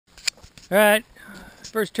All right,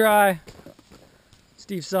 first try.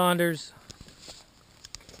 Steve Saunders.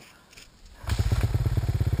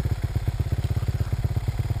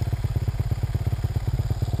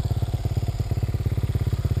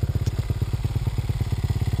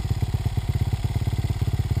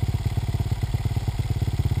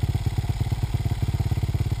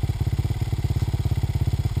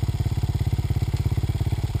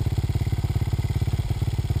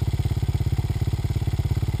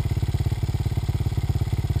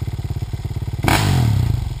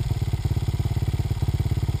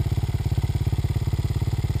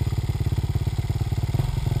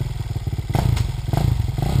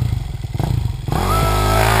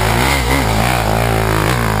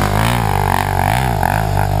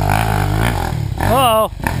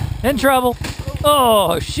 Uh-oh, in trouble.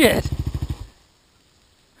 Oh, shit.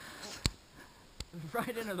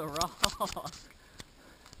 Right into the rock.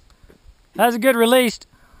 That was a good release.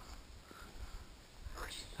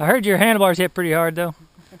 I heard your handlebars hit pretty hard, though.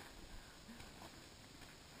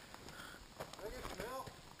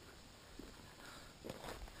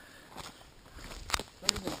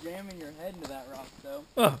 Better than jamming your head into that rock, though.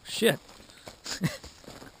 Oh, shit.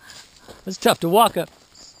 It's tough to walk up.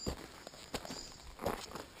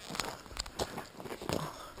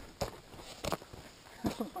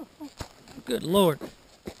 Good Lord.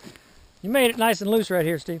 You made it nice and loose right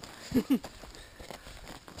here, Steve.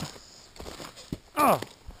 Oh.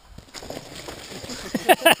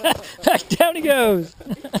 Back down he goes.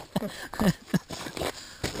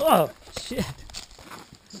 Oh, shit.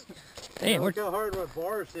 Damn, Look how hard my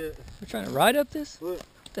bars hit. we're trying to ride up this? Look.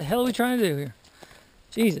 What the hell are we trying to do here?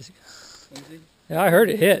 Jesus. Easy. Yeah, I heard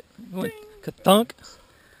it hit. It went ka-thunk.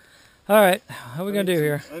 All right, how are we going to do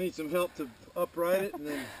here? I need some help to upright it, and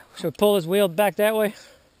then. Should we pull this wheel back that way?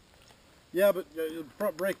 Yeah, but the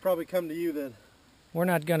front brake probably come to you then. We're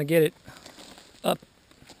not going to get it up,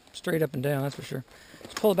 straight up and down, that's for sure.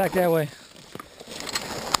 Let's pull it back that way.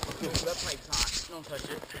 That plate's hot. Don't touch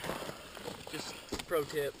it. Just pro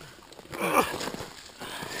tip.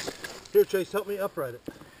 Here, Chase, help me upright it.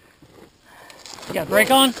 You got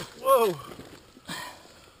brake on? Whoa!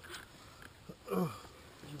 Did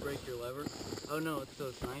you break your lever? Oh no, it's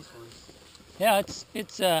those nice ones. Yeah,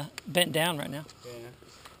 it's bent down right now, Yeah.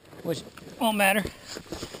 which won't matter.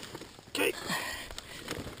 Okay.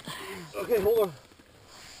 Okay, hold on.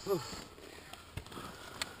 Oh.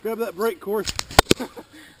 Grab that brake cord.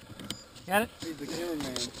 Got it? He's the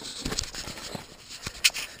cameraman.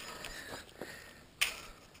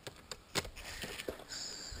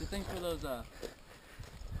 Good thing for those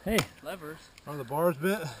Hey, levers. Are the bars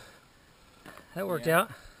bent? that worked Yeah.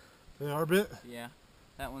 out. They are bent? Yeah.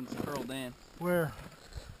 That one's curled in. Where?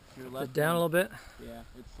 Your Put left it down a one, little bit. Yeah,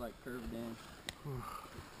 it's like curved in.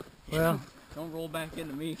 Well, Don't roll back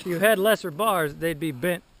into me. if you had lesser bars, they'd be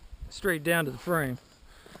bent straight down to the frame.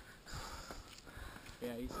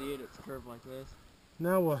 Yeah, you see it? It's curved like this.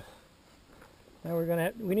 Now what? Now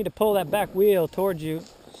we need to pull that back wheel towards you,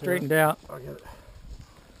 straightened out. I got it.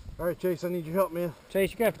 All right, Chase, I need your help, man.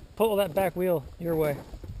 Chase, you're going to have to pull that back wheel your way.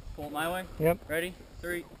 Pull it my way. Yep, Ready?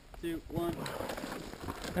 3, 2, 1.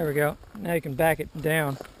 there we go. Now you can back it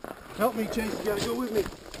down. Help me, Chase. You gotta go with me.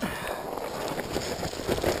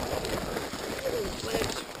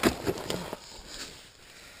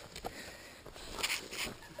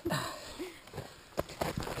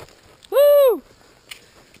 Woo!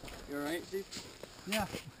 You alright, Steve? Yeah.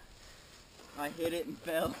 I hit it and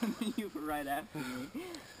fell, and you were right after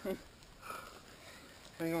me.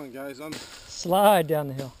 Hang on, guys. Slide down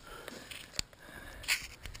the hill.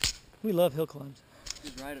 We love hill climbs.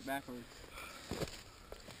 Just ride it backwards.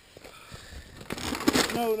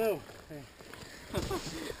 No. Hey.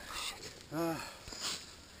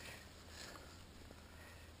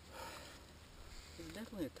 It's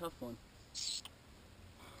definitely a tough one.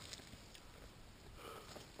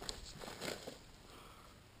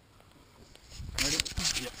 Ready?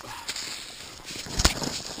 Yep.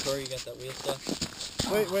 Sorry, you got that wheel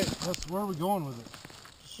stuff? Wait. Where are we going with it?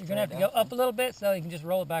 You're going to have to go up a little bit so you can just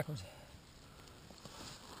roll it backwards.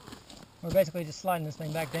 We're basically just sliding this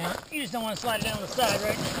thing back down. You just don't want to slide it down on the side,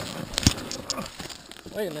 right?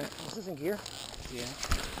 Wait a minute. Is this in gear? Yeah.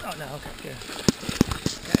 Oh, no. Okay, good.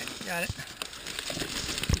 Okay, got it.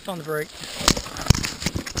 Keep on the brake.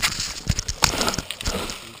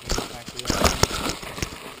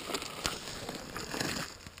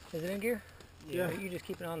 Is it in gear? Yeah. Or you just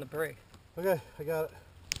keep it on the brake. Okay, I got it.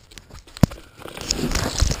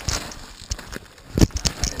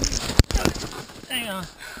 Hang on.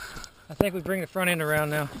 I think we bring the front end around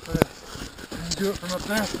now. Okay. Do it from up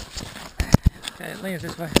there. Okay, lean it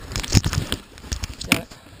this way. Got it.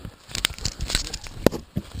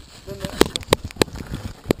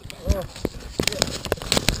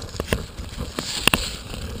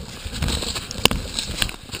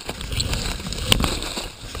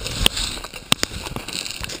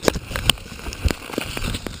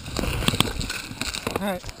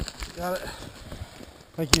 Alright, got it.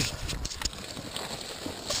 Thank you.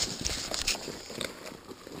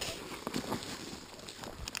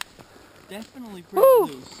 Definitely pretty Woo!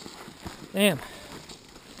 loose. Damn.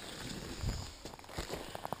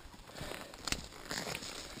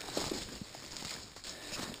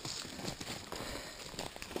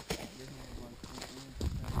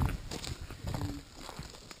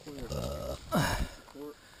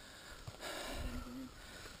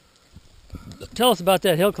 Tell us about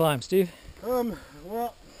that hill climb, Steve.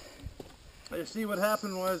 Well, you see what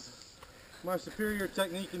happened was my superior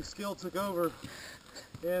technique and skill took over,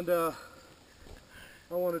 and I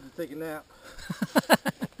wanted to take a nap.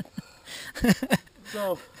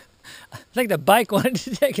 So I think the bike wanted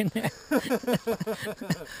to take a nap.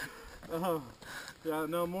 yeah,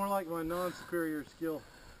 no, more like my non-superior skill.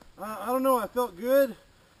 I don't know, I felt good.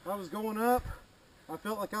 I was going up. I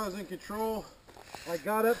felt like I was in control. I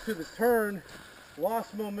got up to the turn,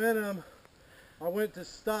 lost momentum. I went to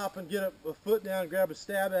stop and get a foot down, grab a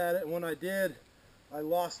stab at it, and when I did, I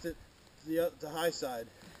lost it to the high side.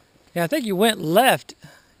 Yeah, I think you went left.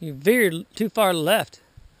 You veered too far left.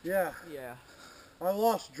 Yeah. Yeah. I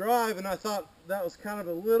lost drive, and I thought that was kind of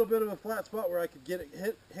a little bit of a flat spot where I could get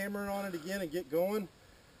it hammering on it again and get going.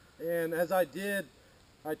 And as I did,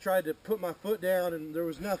 I tried to put my foot down, and there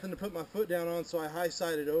was nothing to put my foot down on, so I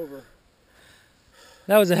high-sided over.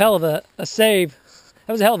 That was a hell of a save.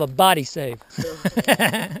 That was a hell of a body save.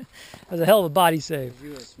 That was a hell of a body save. You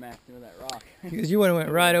would have smacked into that rock. Because you would have went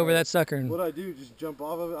right over that sucker. And What'd I do, just jump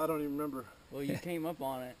off of it? I don't even remember. Well, you came up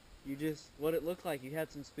on it. You just, what it looked like, you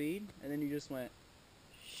had some speed, and then you just went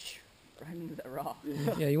right into that rock.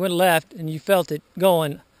 yeah, you went left, and you felt it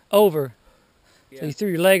going over. Yeah. So you threw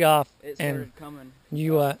your leg off, It and started coming.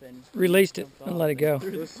 you up and released it jumped and off let it go.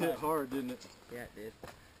 threw the This hit pipe. hard, didn't it? Yeah, it did.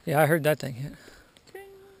 Yeah, I heard that thing hit.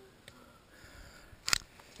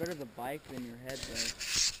 Better the bike than your head, though.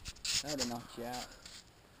 That would have knocked you out.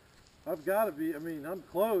 I've got to be, I mean, I'm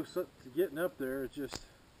close to getting up there. It's just,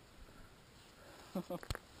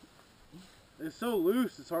 it's so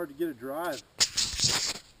loose, it's hard to get a drive.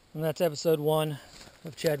 And that's episode 1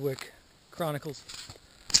 of Chadwick Chronicles.